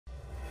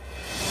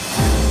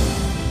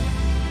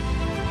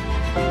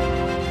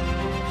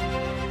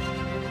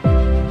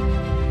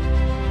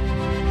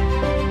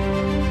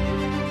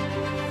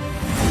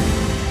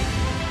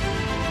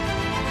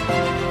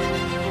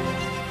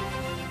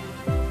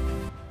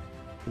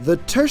The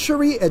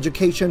Tertiary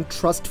Education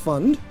Trust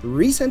Fund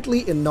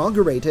recently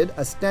inaugurated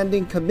a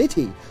standing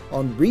committee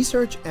on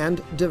research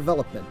and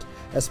development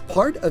as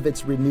part of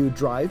its renewed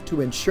drive to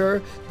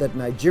ensure that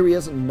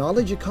Nigeria's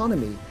knowledge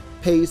economy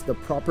pays the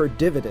proper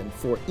dividend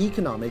for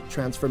economic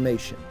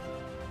transformation.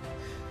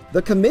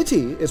 The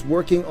committee is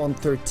working on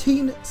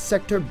 13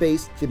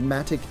 sector-based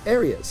thematic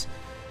areas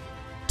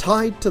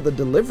tied to the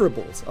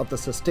deliverables of the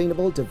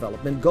Sustainable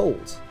Development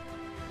Goals.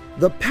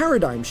 The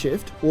paradigm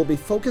shift will be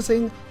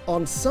focusing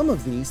on some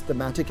of these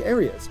thematic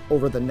areas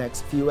over the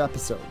next few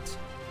episodes.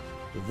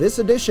 This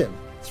edition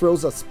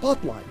throws a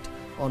spotlight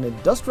on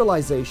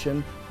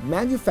industrialization,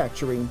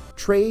 manufacturing,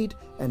 trade,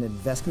 and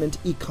investment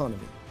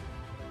economy.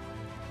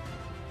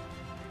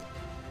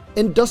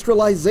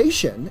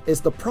 Industrialization is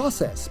the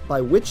process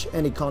by which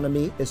an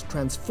economy is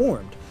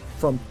transformed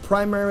from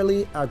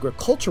primarily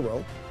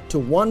agricultural to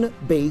one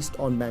based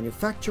on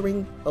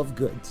manufacturing of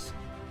goods.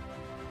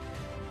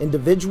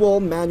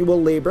 Individual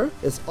manual labor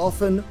is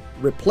often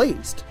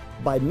replaced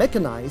by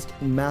mechanized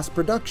mass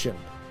production,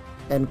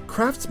 and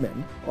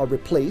craftsmen are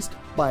replaced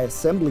by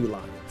assembly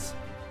lines.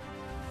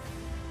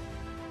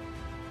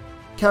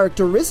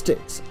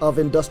 Characteristics of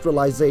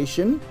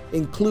industrialization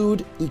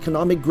include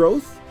economic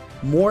growth,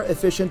 more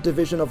efficient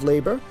division of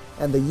labor,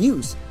 and the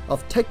use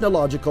of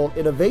technological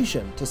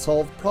innovation to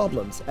solve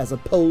problems as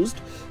opposed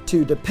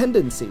to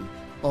dependency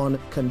on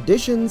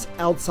conditions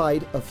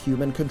outside of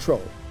human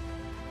control.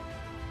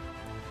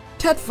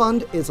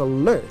 TETFund is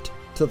alert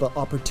to the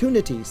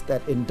opportunities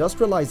that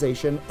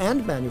industrialization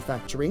and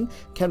manufacturing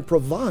can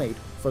provide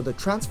for the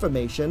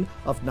transformation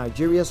of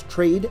Nigeria's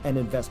trade and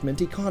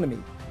investment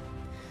economy.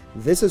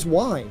 This is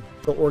why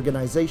the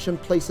organization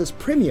places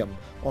premium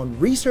on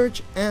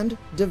research and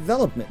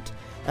development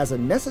as a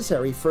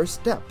necessary first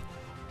step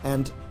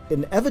and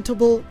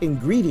inevitable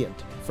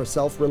ingredient for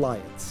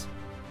self-reliance.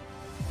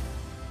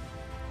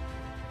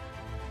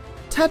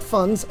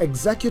 TETFund's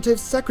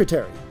Executive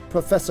Secretary,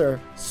 Professor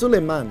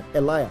Suleiman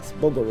Elias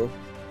Bogoro,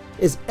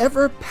 is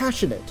ever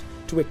passionate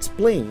to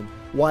explain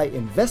why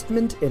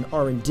investment in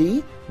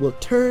R&D will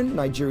turn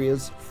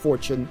Nigeria's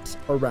fortunes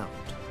around.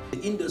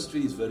 The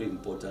industry is very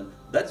important.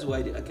 That's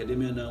why the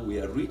academia now, we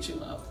are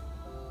reaching out.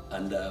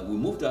 And we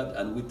moved out,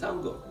 and we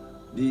thank God.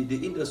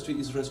 The industry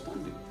is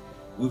responding.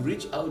 We've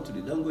reached out to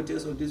the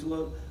Dangotes of this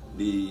world,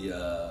 the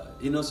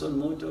Innocent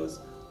Motors,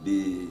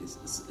 the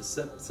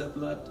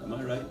Seplat, am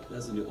I right?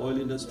 That's in the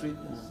oil industry.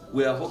 Yes.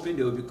 We are hoping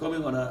they will be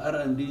coming on our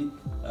R&D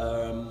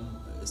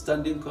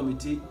standing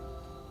committee.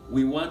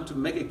 We want to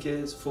make a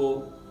case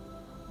for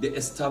the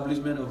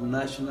establishment of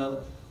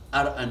National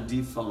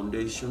R&D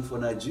Foundation for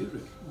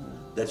Nigeria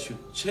that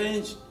should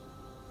change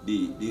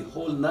the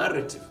whole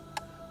narrative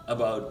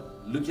about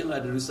looking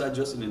at the research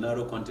just in a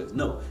narrow context.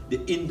 No,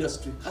 the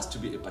industry has to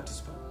be a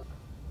participant.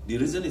 The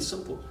reason is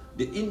simple.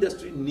 The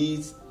industry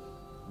needs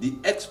the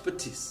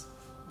expertise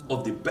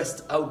of the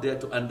best out there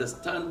to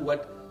understand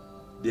what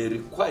they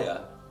require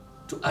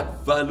to add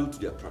value to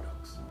their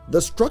products. The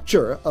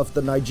structure of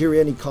the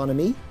Nigerian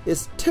economy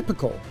is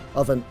typical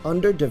of an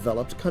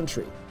underdeveloped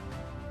country.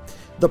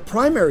 The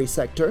primary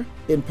sector,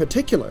 in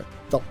particular,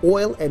 the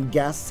oil and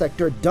gas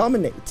sector,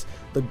 dominates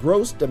the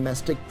gross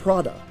domestic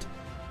product,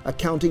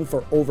 accounting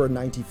for over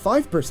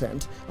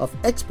 95% of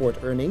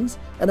export earnings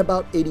and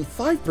about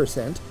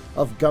 85%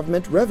 of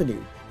government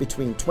revenue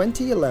between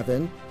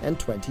 2011 and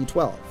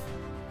 2012.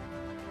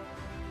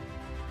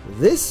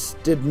 This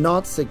did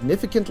not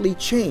significantly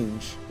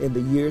change in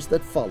the years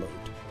that followed.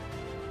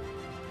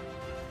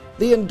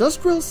 The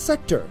industrial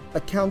sector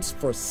accounts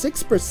for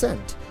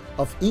 6%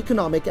 of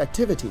economic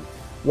activity,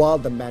 while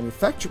the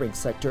manufacturing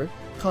sector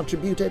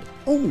contributed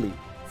only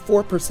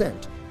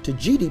 4% to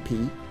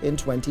GDP in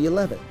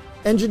 2011.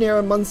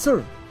 Engineer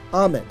Mansur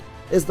Ahmed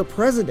is the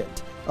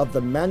president of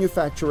the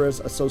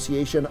Manufacturers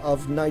Association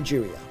of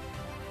Nigeria.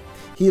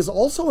 He is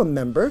also a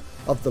member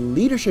of the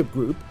leadership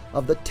group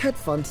of the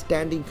TETFund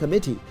Standing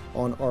Committee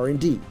on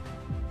R&D.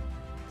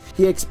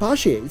 He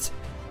expatiates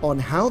on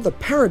how the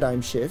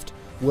paradigm shift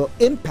will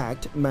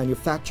impact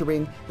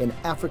manufacturing in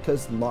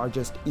Africa's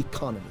largest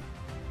economy.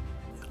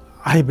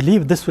 I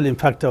believe this will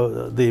impact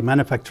the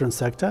manufacturing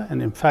sector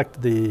and in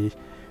fact the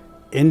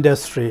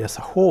industry as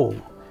a whole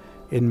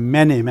in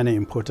many, many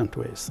important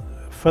ways.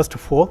 First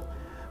of all,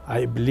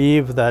 I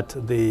believe that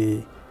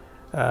the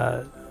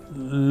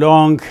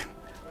long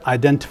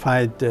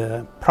identified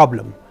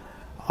problem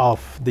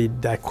of the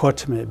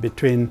dichotomy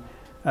between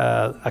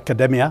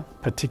academia,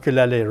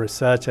 particularly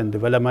research and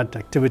development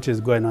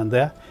activities going on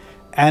there,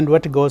 and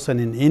what goes on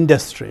in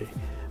industry.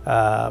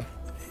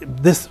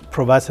 This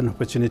provides an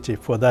opportunity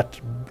for that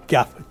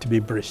gap to be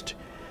bridged.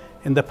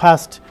 In the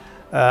past,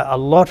 a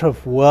lot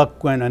of work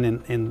going on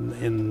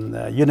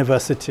in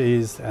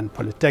universities and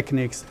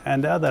polytechnics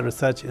and other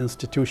research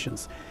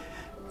institutions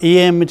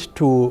aimed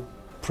to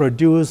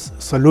produce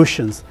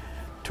solutions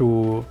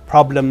to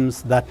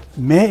problems that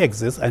may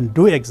exist and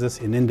do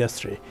exist in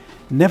industry,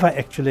 never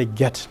actually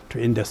get to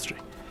industry.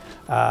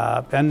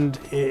 And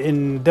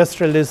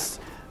industrialists,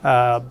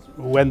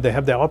 when they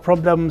have their own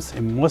problems,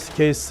 in most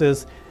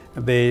cases,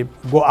 they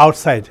go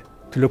outside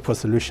to look for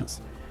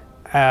solutions.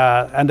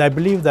 And I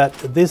believe that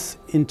this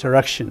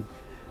interaction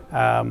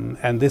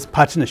and this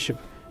partnership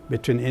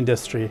between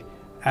industry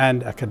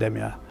and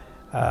academia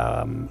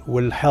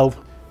will help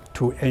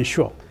to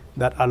ensure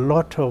that a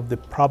lot of the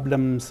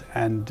problems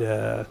and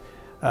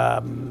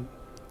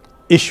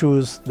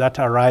issues that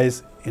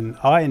arise in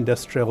our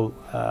industrial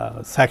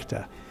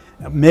sector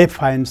may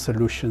find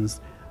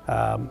solutions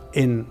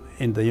in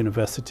the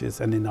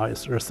universities and in our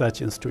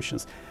research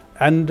institutions.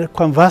 And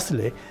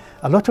conversely,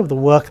 a lot of the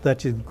work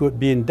that is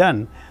being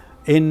done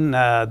in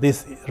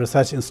these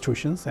research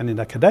institutions and in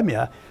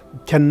academia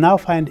can now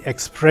find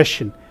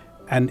expression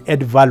and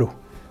add value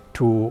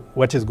to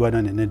what is going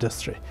on in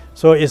industry.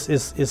 So it's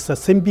a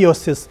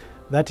symbiosis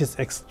that is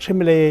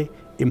extremely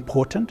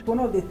important. One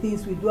of the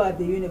things we do at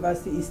the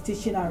university is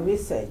teaching and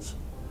research.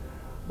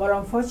 But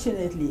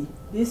unfortunately,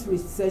 these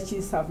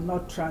researches have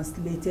not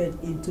translated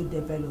into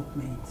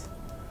development.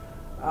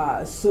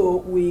 So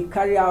we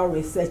carry out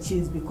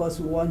researches because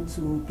we want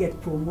to get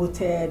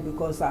promoted,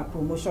 because our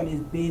promotion is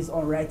based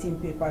on writing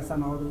papers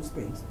and all those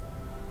things.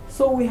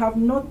 So we have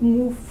not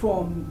moved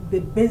from the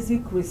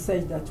basic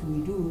research that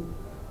we do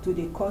to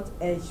the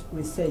cut-edge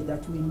research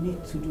that we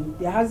need to do.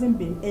 There hasn't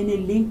been any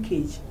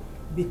linkage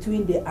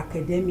between the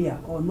academia,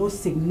 or no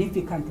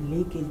significant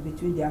linkage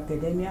between the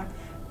academia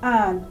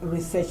and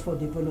research for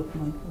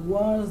development,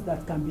 ones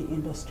that can be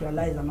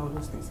industrialized and all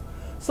those things.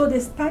 So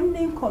the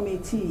standing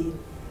committee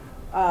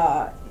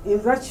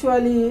is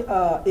actually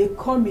a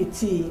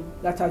committee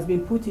that has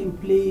been put in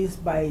place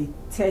by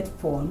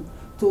TETFund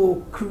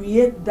to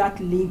create that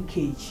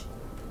linkage,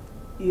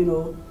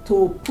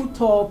 to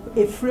put up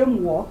a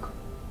framework,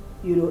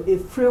 a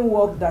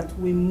framework that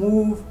we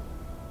move,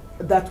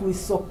 that we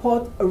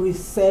support a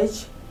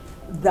research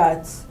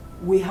that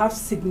we have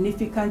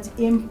significant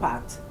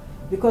impact.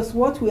 Because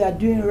what we are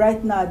doing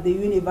right now at the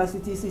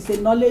universities is a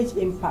knowledge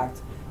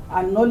impact.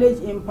 And knowledge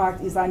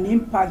impact is an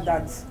impact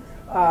that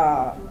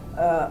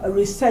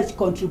research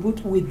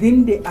contributes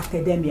within the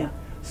academia.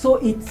 So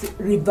it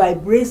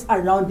reverberates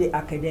around the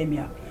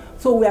academia.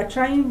 So we are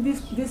trying,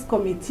 this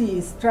committee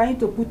is trying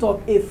to put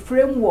up a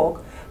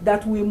framework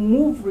that will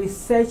move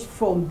research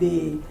from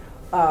the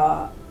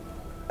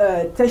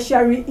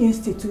tertiary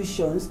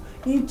institutions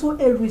into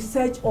a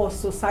research or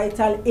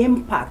societal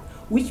impact,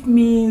 which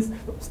means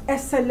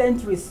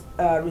excellent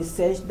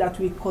research that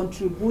will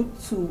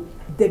contribute to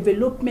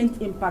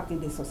development impact in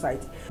the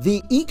society.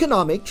 The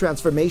Economic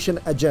Transformation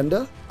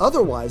Agenda,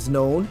 otherwise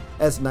known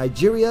as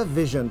Nigeria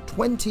Vision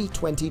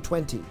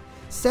 2020,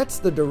 sets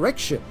the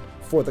direction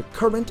for the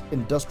current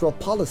industrial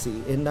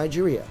policy in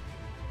Nigeria.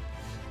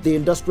 The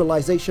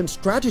industrialization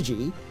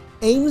strategy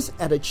aims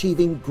at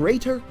achieving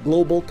greater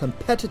global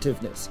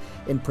competitiveness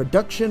in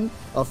production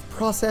of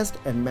processed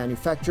and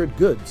manufactured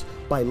goods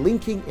by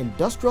linking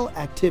industrial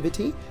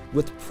activity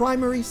with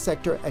primary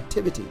sector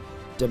activity,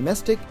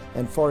 domestic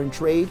and foreign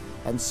trade,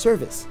 and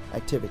service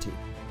activity.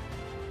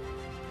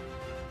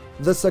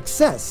 The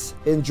success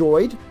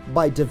enjoyed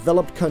by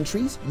developed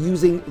countries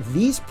using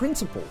these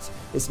principles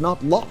is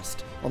not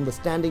lost on the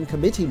Standing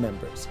Committee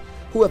members,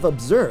 who have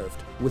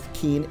observed with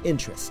keen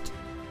interest.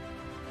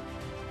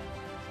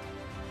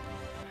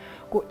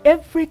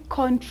 Every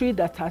country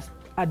that has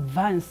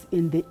advanced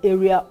in the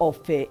area of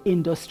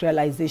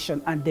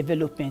industrialization and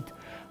development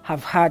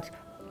have had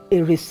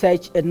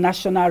a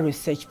national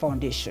research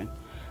foundation.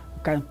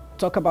 We can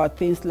talk about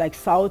things like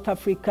South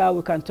Africa,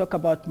 we can talk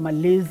about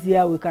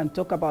Malaysia, we can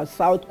talk about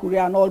South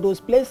Korea and all those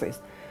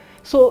places.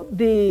 So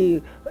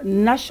the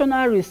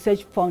national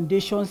research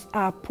foundations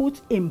are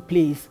put in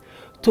place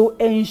to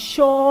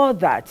ensure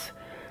that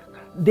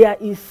there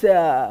is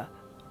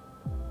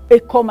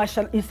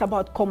it's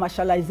about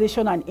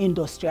commercialization and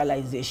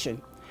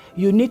industrialization.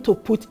 You need to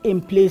put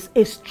in place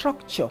a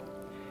structure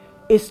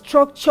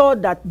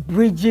that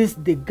bridges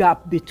the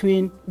gap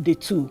between the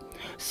two.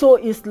 So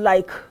it's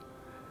like,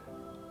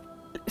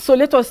 so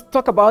let us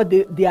talk about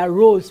their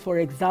roles, for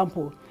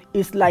example.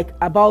 It's like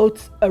about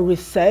a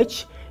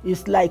research,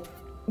 it's like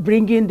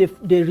bringing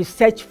the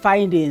research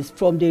findings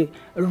from the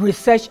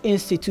research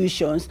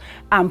institutions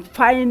and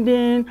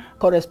finding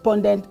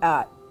correspondent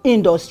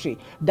industry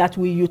that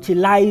will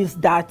utilize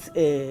that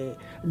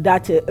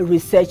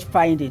research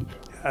finding.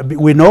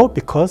 We know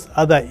because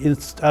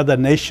other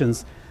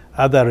nations,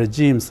 other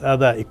regimes,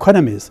 other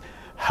economies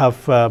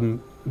have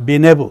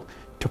been able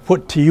to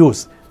put to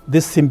use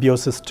this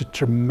symbiosis to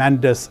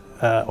tremendous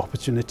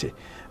opportunity,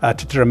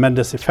 to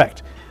tremendous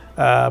effect.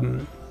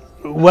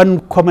 One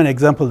common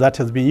example that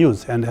has been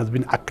used and has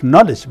been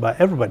acknowledged by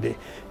everybody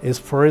is,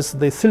 for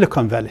instance, the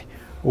Silicon Valley,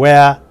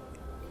 where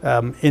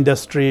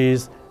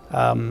industries,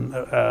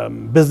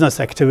 business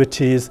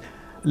activities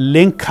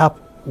link up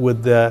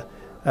with the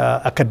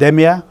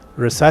academia,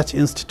 research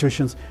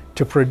institutions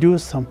to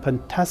produce some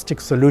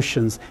fantastic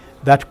solutions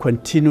that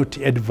continue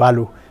to add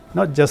value,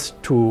 not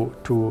just to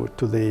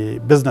the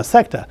business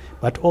sector,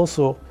 but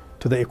also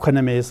to the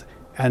economies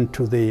and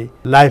to the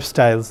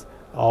lifestyles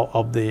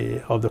of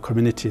the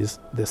communities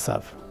they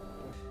serve.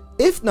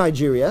 If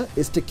Nigeria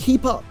is to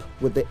keep up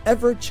with the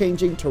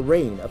ever-changing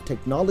terrain of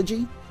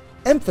technology,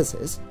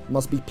 emphasis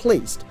must be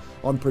placed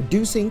on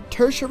producing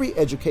tertiary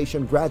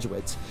education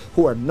graduates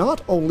who are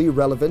not only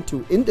relevant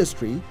to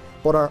industry,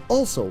 but are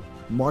also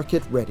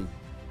market ready.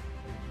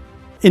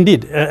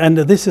 Indeed, and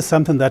this is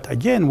something that,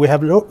 again, we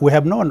have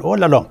known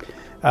all along.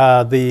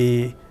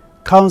 The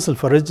Council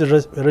for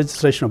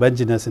Registration of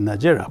Engineers in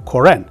Nigeria,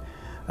 COREN,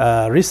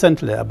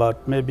 recently,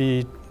 about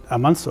maybe a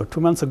month or 2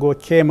 months ago,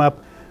 came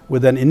up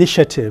with an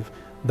initiative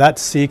that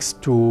seeks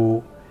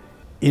to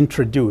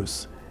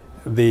introduce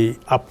the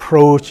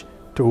approach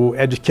to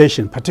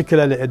education,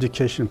 particularly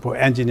education for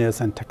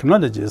engineers and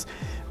technologists,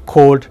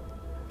 called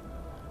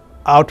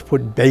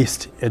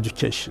output-based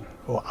education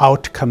or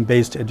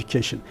outcome-based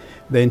education.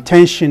 The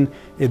intention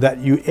is that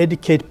you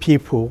educate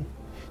people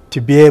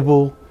to be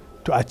able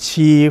to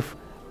achieve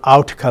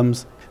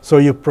outcomes. So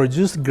you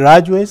produce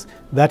graduates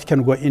that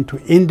can go into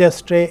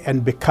industry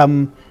and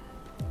become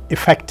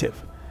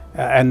effective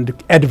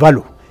and add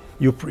value.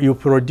 You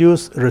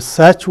produce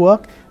research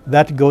work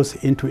that goes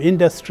into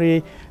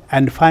industry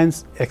and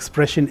finds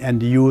expression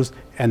and use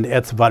and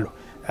adds value.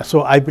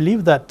 So I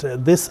believe that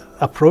this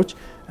approach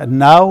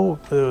now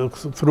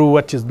through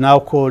what is now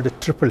called the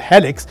triple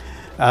helix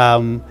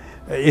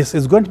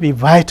is going to be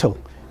vital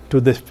to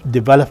the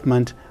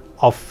development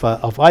of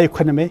our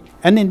economy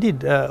and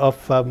indeed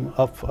of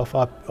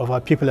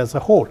our people as a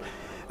whole.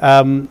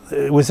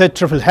 We say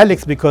triple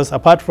helix because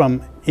apart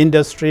from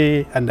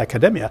industry and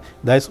academia,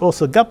 there is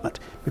also government,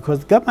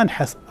 because government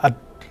has a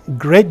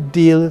great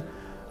deal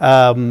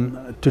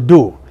to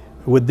do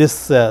with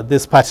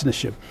this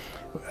partnership,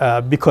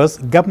 because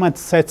government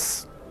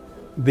sets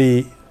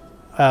the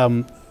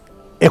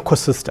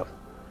ecosystem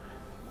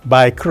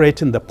by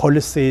creating the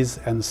policies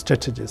and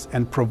strategies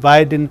and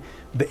providing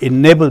the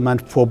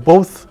enablement for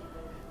both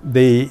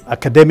the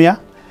academia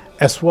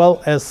as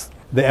well as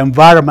the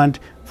environment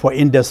for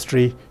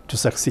industry to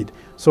succeed.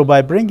 So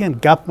by bringing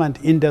government,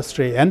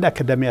 industry and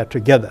academia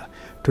together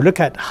to look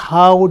at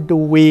how do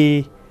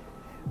we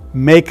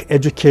make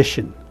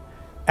education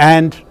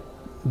and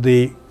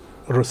the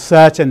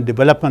research and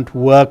development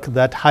work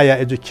that higher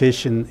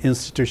education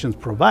institutions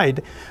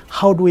provide,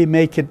 how do we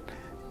make it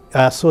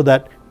so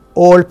that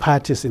all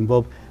parties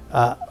involved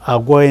are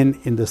going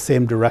in the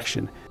same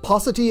direction?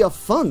 Paucity of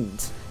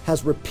funds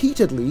has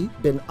repeatedly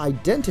been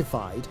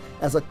identified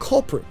as a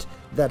culprit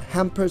that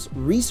hampers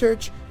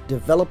research,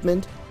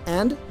 development,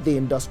 and the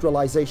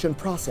industrialization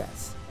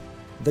process.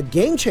 The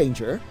game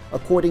changer,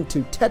 according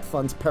to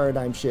TETFund's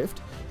paradigm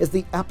shift, is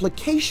the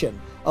application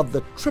of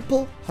the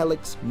triple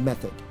helix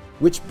method,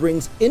 which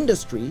brings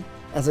industry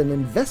as an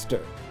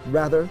investor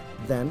rather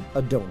than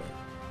a donor.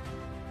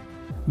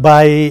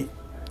 By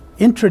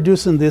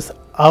introducing this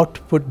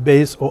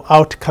output-based or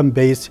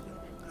outcome-based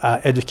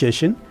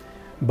education,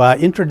 by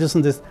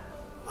introducing this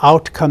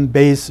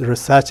outcome-based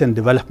research and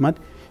development,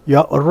 you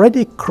are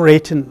already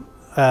creating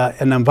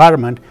an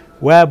environment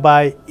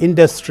whereby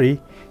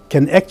industry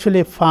can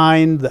actually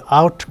find the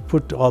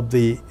output of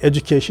the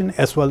education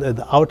as well as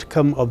the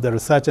outcome of the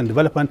research and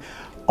development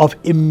of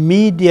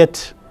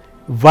immediate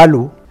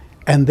value,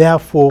 and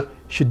therefore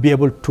should be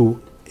able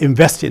to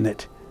invest in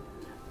it.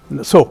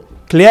 So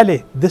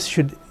clearly this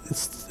should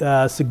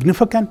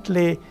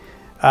significantly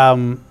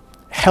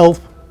help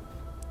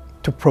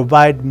to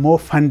provide more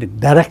funding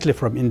directly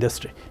from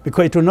industry,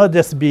 because it will not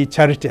just be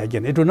charity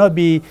again, it will not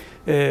be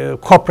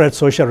corporate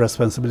social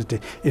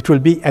responsibility, it will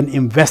be an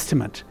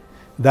investment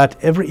that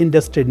every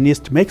industry needs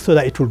to make so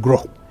that it will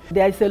grow.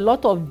 There is a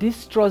lot of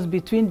distrust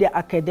between the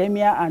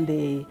academia and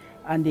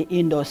the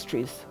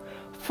industries.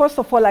 First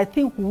of all, I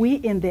think we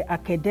in the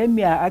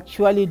academia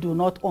actually do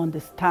not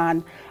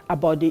understand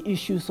about the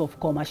issues of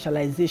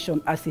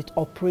commercialization as it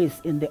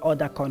operates in the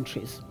other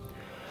countries.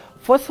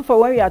 First of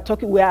all, when we are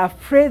talking, we are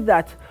afraid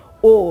that,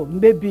 oh,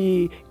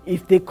 maybe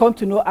if they come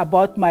to know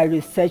about my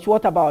research,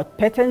 what about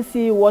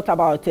patency, what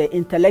about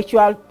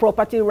intellectual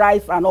property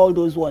rights and all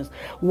those ones?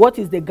 What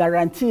is the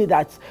guarantee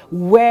that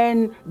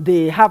when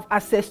they have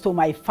access to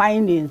my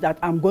findings that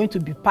I'm going to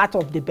be part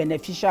of the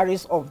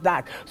beneficiaries of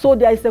that? So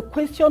there is a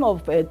question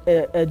of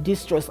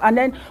distrust. And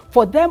then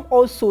for them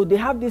also, they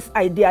have this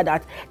idea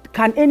that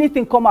can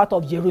anything come out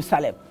of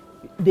Jerusalem?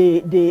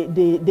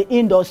 The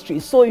industry.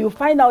 So you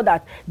find out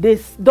that they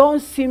don't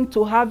seem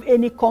to have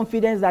any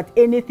confidence that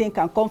anything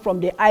can come from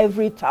the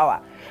ivory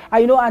tower.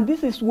 And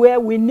this is where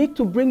we need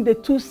to bring the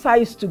two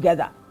sides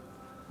together.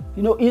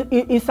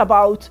 It's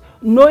about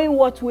knowing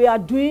what we are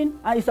doing,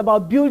 and it's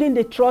about building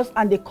the trust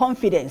and the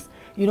confidence.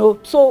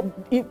 So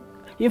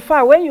in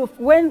fact,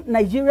 when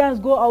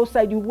Nigerians go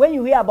outside, when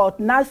you hear about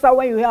NASA,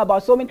 when you hear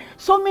about so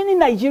many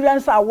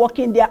Nigerians are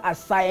working there as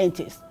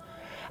scientists.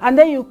 And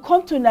then you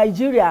come to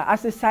Nigeria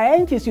as a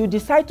scientist, you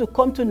decide to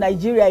come to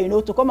Nigeria,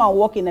 to come and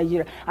work in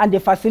Nigeria, and the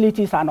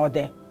facilities are not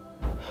there.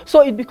 So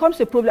it becomes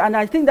a problem, and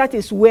I think that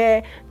is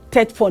where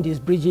TETFund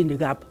is bridging the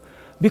gap.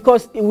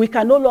 because we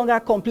can no longer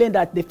complain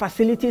that the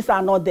facilities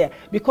are not there,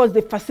 because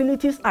the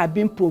facilities are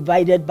being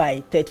provided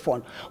by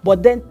TETFund.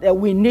 But then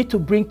we need to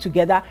bring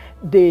together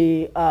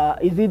the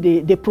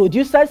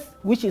producers,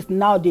 which is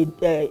now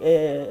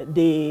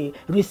the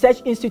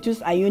research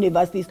institutes and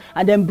universities,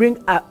 and then bring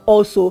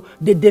also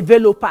the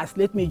developers,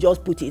 let me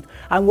just put it.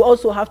 And we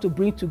also have to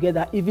bring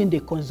together even the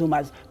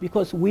consumers,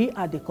 because we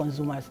are the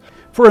consumers.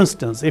 For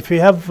instance, if you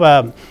have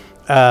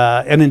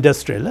an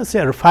industry, let's say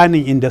a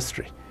refining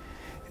industry,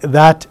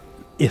 that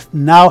is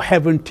now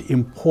having to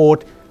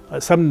import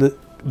something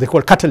they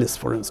call catalyst,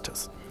 for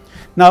instance.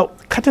 Now,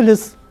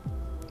 catalyst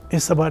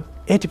is about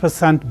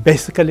 80%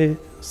 basically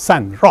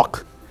sand,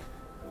 rock.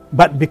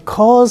 But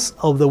because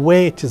of the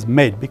way it is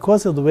made,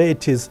 because of the way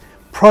it is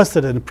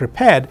processed and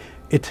prepared,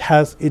 it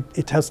has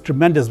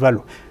tremendous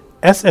value.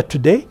 As at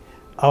today,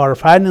 our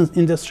refining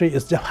industry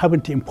is just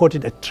having to import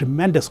it at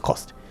tremendous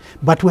cost.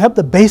 But we have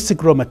the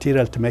basic raw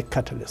material to make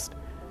catalyst.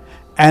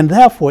 And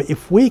therefore,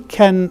 if we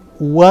can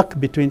work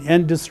between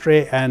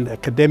industry and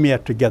academia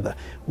together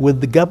with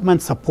the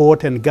government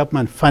support and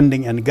government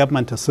funding and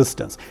government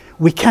assistance,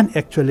 we can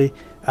actually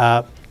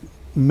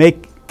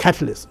make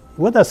catalysts,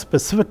 whether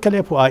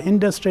specifically for our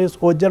industries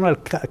or general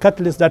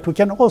catalysts that we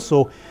can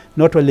also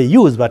not only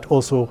use but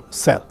also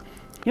sell.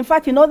 In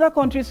fact, in other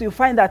countries, you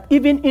find that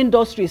even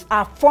industries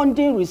are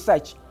funding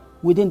research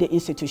within the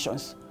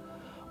institutions.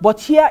 But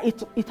here,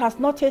 it has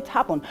not yet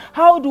happened.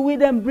 How do we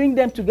then bring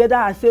them together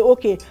and say,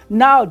 okay,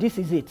 now this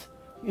is it?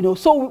 You know,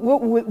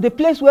 so the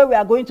place where we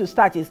are going to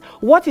start is,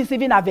 what is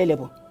even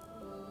available?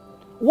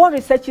 What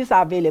researches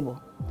are available?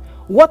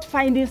 What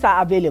findings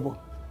are available?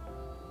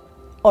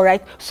 All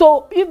right.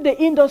 So if the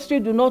industry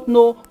do not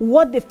know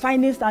what the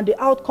findings and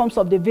the outcomes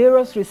of the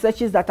various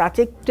researches that are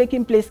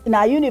taking place in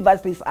our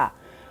universities are,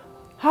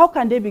 how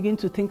can they begin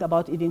to think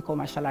about even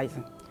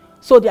commercializing?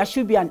 So there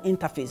should be an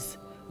interface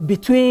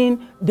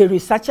between the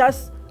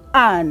researchers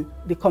and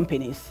the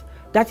companies.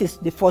 That is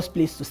the first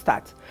place to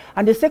start.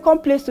 And the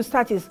second place to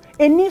start is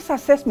a needs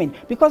assessment,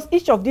 because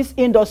each of these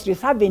industries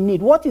have a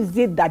need. What is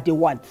it that they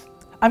want?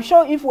 I'm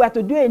sure if we are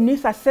to do a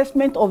needs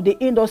assessment of the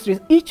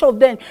industries, each of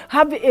them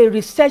have a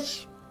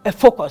research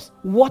focus,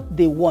 what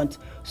they want.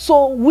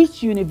 So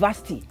which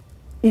university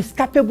is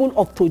capable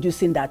of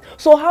producing that?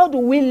 So how do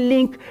we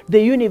link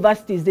the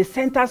universities, the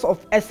centers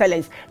of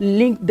excellence,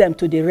 link them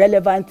to the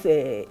relevant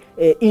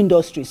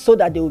industries so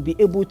that they will be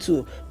able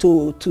to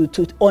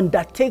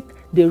undertake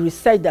the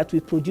research that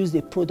will produce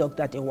the product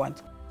that they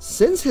want?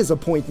 Since his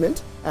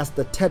appointment as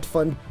the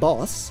TETFund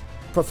boss,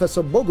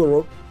 Professor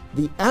Bogoro,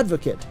 the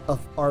advocate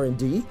of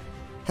R&D,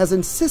 has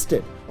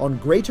insisted on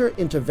greater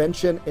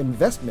intervention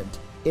investment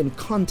in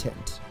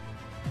content.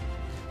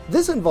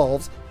 This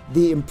involves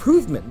the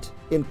improvement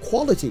in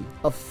quality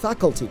of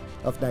faculty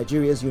of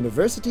Nigeria's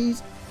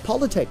universities,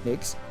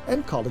 polytechnics,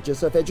 and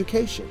colleges of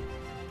education.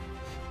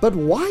 But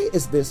why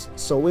is this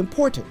so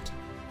important?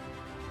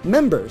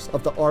 Members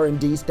of the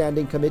R&D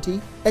Standing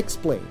Committee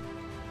explain.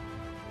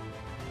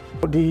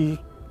 The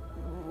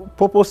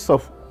purpose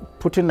of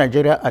putting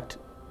Nigeria at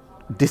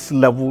this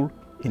level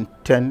in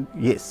 10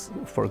 years,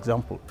 for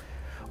example,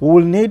 we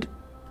will need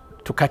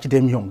to catch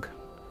them young.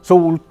 So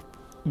we'll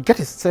get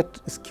a set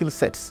skill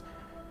sets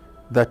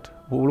that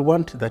we will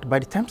want that by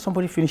the time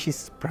somebody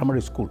finishes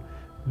primary school,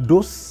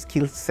 those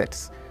skill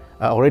sets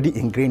are already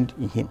ingrained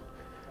in him.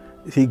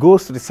 If he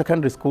goes to the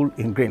secondary school,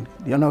 ingrained.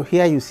 You know,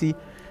 here you see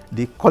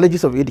the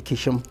colleges of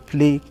education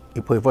play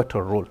a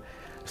pivotal role.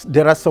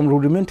 There are some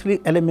rudimentary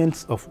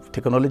elements of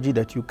technology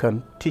that you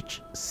can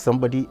teach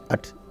somebody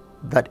at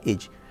that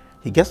age.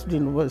 He gets to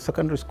the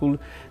secondary school,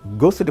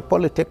 goes to the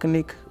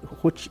polytechnic,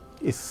 which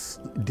is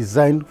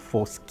designed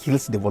for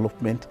skills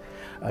development.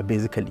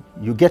 Basically,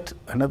 you get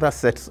another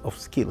set of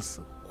skills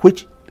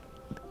which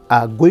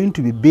are going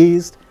to be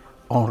based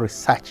on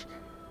research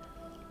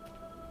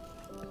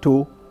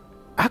to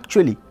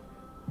actually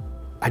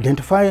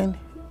identifying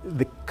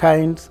the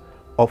kinds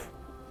of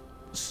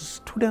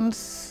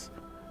students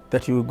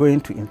that you're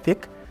going to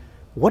intake.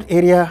 What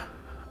area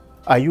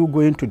are you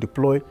going to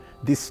deploy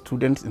these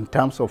students in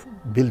terms of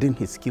building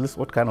his skills?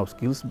 What kind of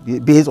skills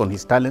based on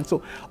his talent?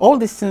 So all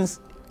these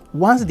things,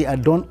 once they are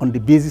done on the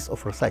basis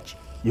of research,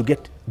 you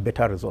get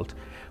better result.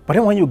 But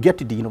then when you get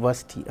to the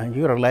university and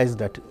you realize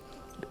that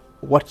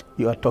what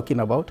you are talking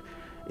about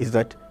is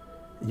that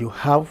you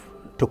have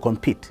to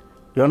compete.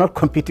 You are not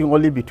competing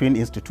only between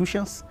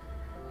institutions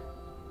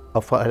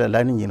of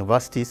learning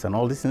universities and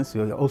all these things.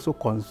 You are also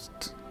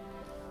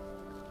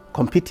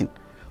competing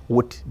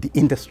with the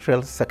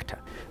industrial sector.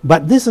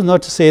 But this is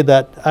not to say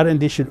that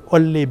R&D should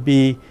only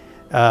be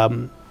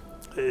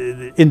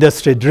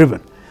industry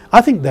driven.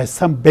 I think there's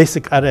some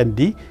basic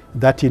R&D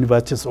that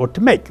universities ought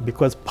to make,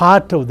 because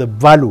part of the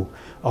value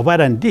of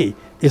R&D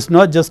is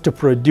not just to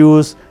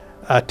produce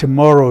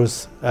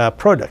tomorrow's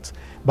products,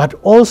 but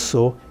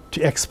also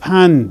to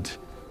expand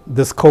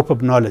the scope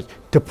of knowledge,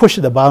 to push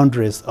the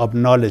boundaries of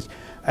knowledge.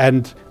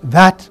 And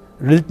that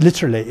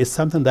literally is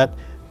something that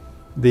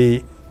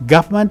the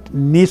government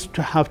needs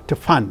to have to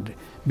fund,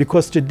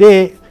 because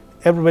today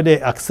everybody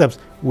accepts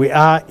we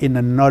are in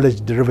a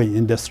knowledge-driven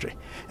industry.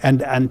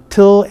 And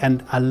until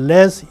and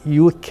unless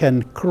you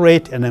can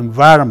create an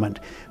environment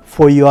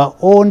for your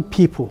own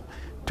people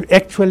to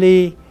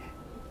actually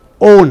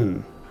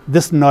own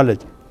this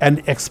knowledge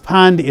and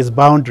expand its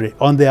boundary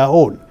on their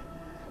own,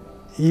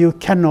 you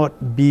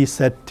cannot be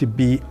said to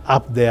be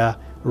up there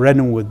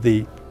running with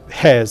the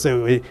hares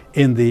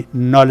in the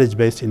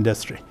knowledge-based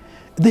industry.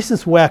 This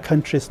is where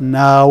countries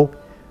now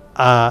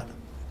are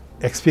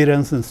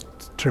experiencing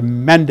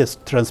tremendous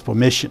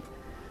transformation,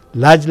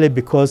 largely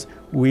because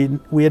we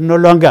are no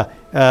longer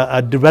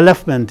a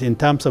development in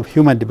terms of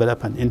human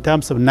development, in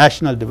terms of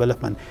national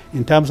development,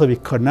 in terms of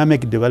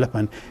economic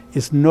development,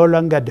 is no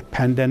longer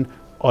dependent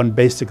on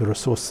basic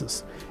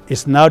resources.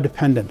 It's now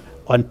dependent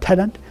on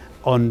talent,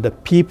 on the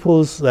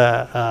people's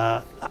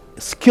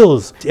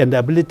skills and the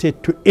ability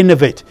to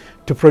innovate,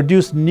 to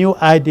produce new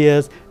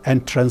ideas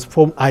and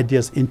transform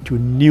ideas into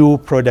new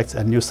products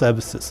and new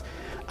services.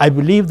 I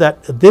believe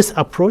that this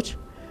approach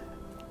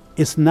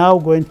is now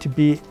going to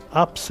be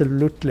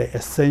absolutely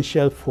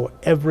essential for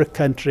every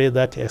country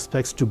that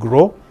expects to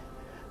grow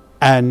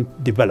and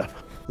develop.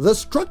 The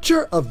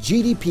structure of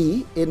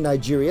GDP in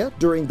Nigeria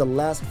during the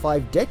last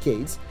 5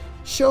 decades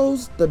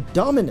shows the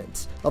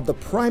dominance of the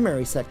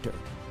primary sector,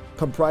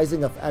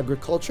 comprising of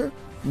agriculture,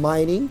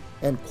 mining,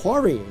 and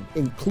quarrying,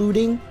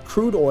 including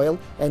crude oil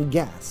and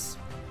gas.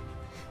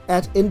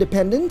 At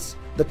independence,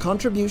 the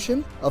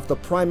contribution of the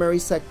primary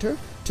sector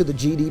to the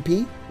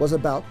GDP was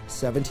about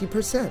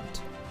 70%.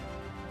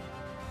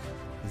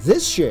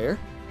 This share,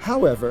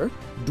 however,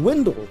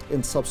 dwindled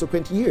in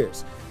subsequent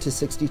years to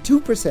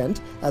 62%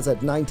 as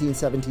at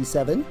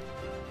 1977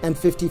 and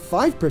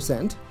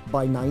 55%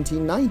 by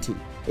 1990,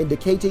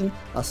 indicating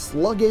a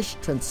sluggish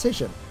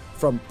transition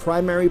from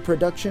primary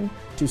production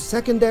to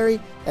secondary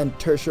and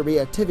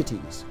tertiary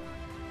activities.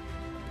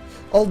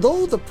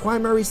 Although the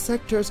primary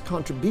sector's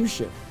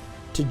contribution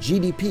to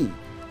GDP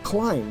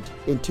climbed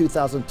in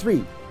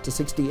 2003 to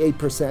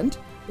 68%,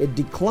 it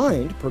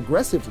declined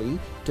progressively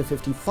to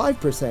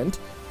 55%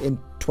 in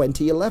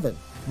 2011,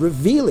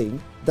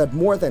 revealing that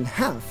more than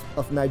half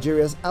of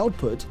Nigeria's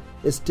output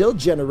is still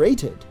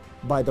generated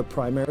by the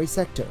primary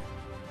sector.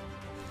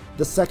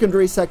 The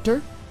secondary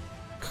sector,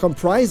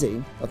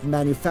 comprising of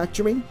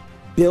manufacturing,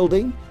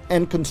 building,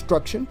 and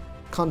construction,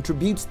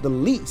 contributes the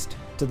least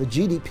to the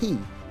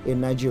GDP in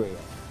Nigeria.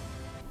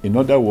 In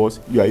other words,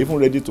 you are even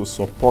ready to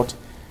support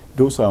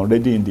those who are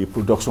already in the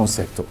production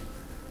sector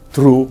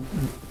through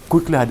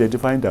quickly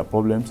identifying their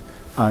problems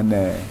and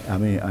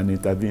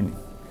intervening.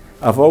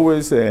 I've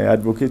always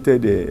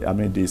advocated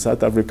the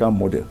South African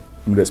model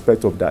in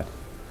respect of that.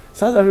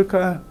 South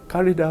Africa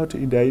carried out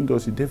in their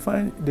industry,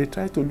 they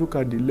try to look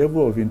at the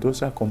level of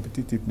industrial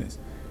competitiveness.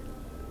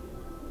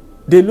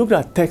 They looked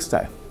at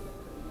textile,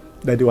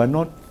 that they were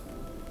not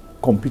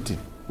competing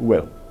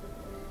well.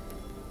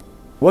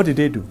 What did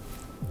they do?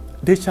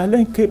 They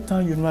challenged Cape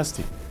Town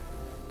University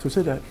to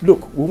say that,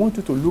 look, we want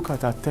you to look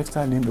at our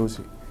textile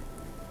industry.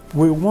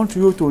 We want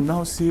you to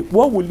now see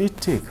what will it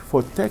take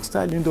for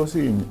textile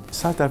industry in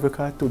South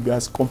Africa to be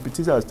as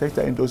competitive as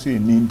textile industry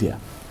in India.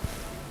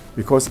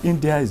 Because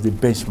India is the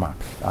benchmark.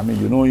 I mean,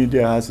 you know,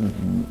 India has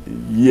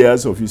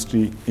years of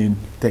history in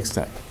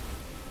textile.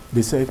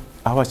 They said,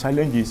 our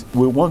challenge is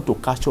we want to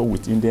catch up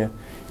with India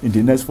in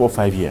the next 4 or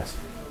 5 years.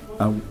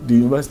 And the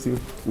university,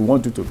 we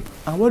want you to.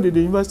 And what did the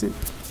university?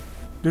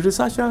 The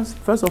researchers,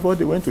 first of all,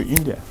 they went to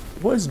India.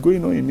 What is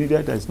going on in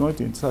India that is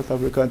not in South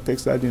African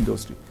textile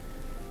industry?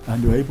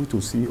 And they were able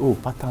to see, oh,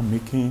 pattern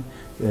making,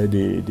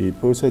 the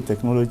process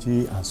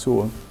technology, and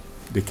so on.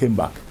 They came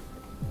back.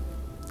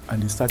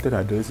 And they started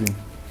addressing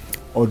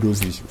all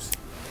those issues.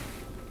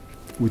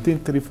 Within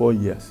 3 or 4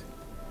 years,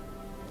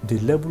 the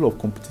level of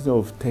competition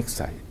of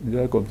textile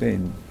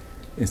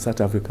in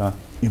South Africa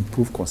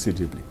improved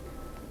considerably.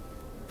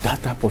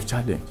 That type of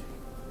challenge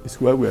is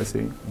where we are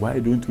saying, why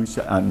don't we,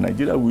 and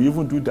Nigeria will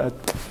even do that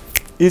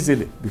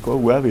easily because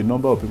we have a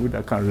number of people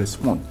that can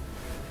respond.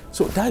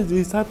 So that's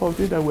the type of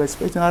thing that we're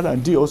expecting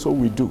R&D also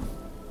will do,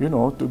 you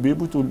know, to be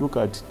able to look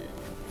at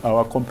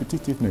our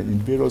competitiveness in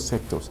various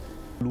sectors.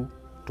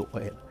 To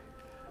oil.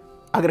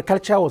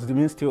 Agriculture was the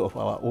mainstay of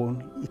our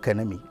own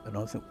economy, and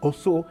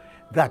also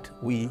that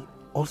we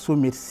also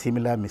made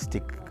similar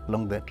mistake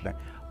along that line.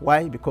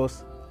 Why?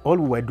 Because all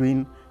we were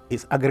doing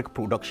is agric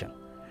production.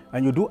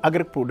 And you do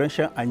agric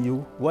production and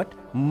you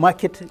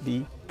market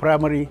the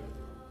primary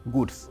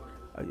goods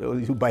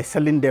by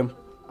selling them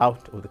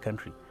out of the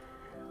country.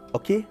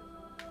 Okay?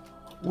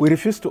 We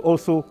refuse to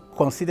also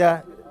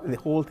consider the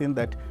whole thing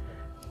that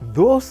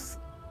those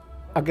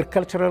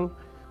agricultural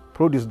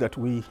produce that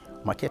we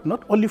market,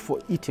 not only for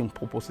eating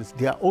purposes,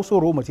 they are also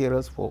raw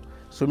materials for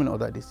so many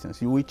other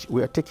things, which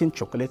we are taking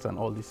chocolate and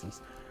all these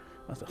things.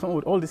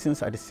 All these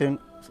things are the same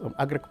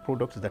agric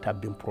products that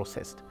have been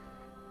processed.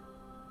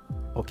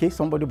 Okay,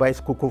 somebody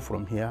buys cocoa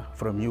from here,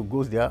 from you,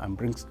 goes there and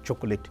brings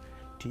chocolate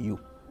to you.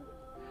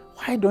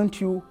 Why don't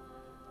you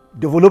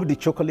develop the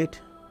chocolate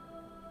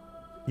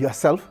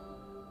yourself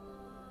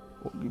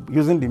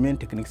using the main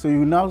technique? So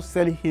you now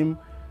sell him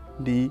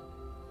the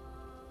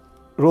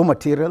raw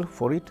material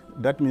for it.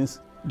 That means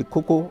the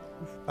cocoa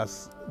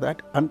as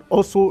that, and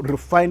also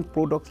refined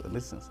products and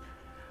instance.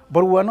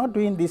 But we're not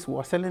doing this,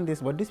 we're selling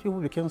this, but these people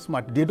became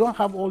smart. They don't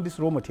have all this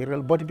raw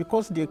material, but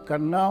because they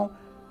can now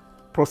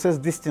process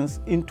these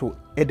things into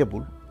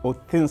edible or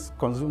things,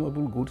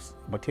 consumable goods,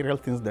 material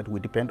things that we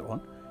depend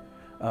on,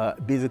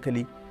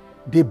 basically,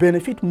 they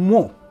benefit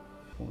more.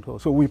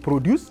 So we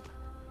produce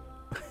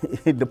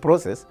in the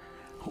process,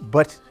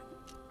 but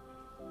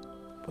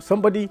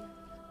somebody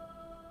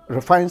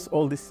refines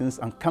all these things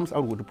and comes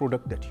out with the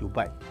product that you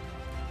buy.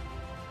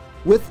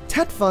 With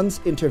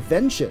TETFund's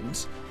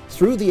interventions,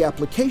 through the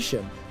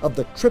application of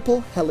the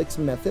triple helix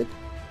method,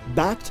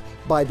 backed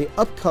by the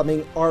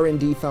upcoming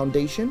R&D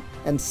Foundation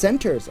and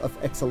centers of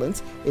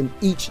excellence in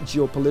each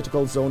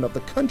geopolitical zone of the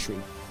country,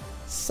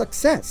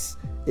 success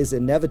is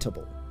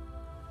inevitable.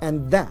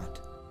 And that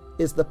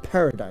is the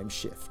paradigm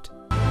shift.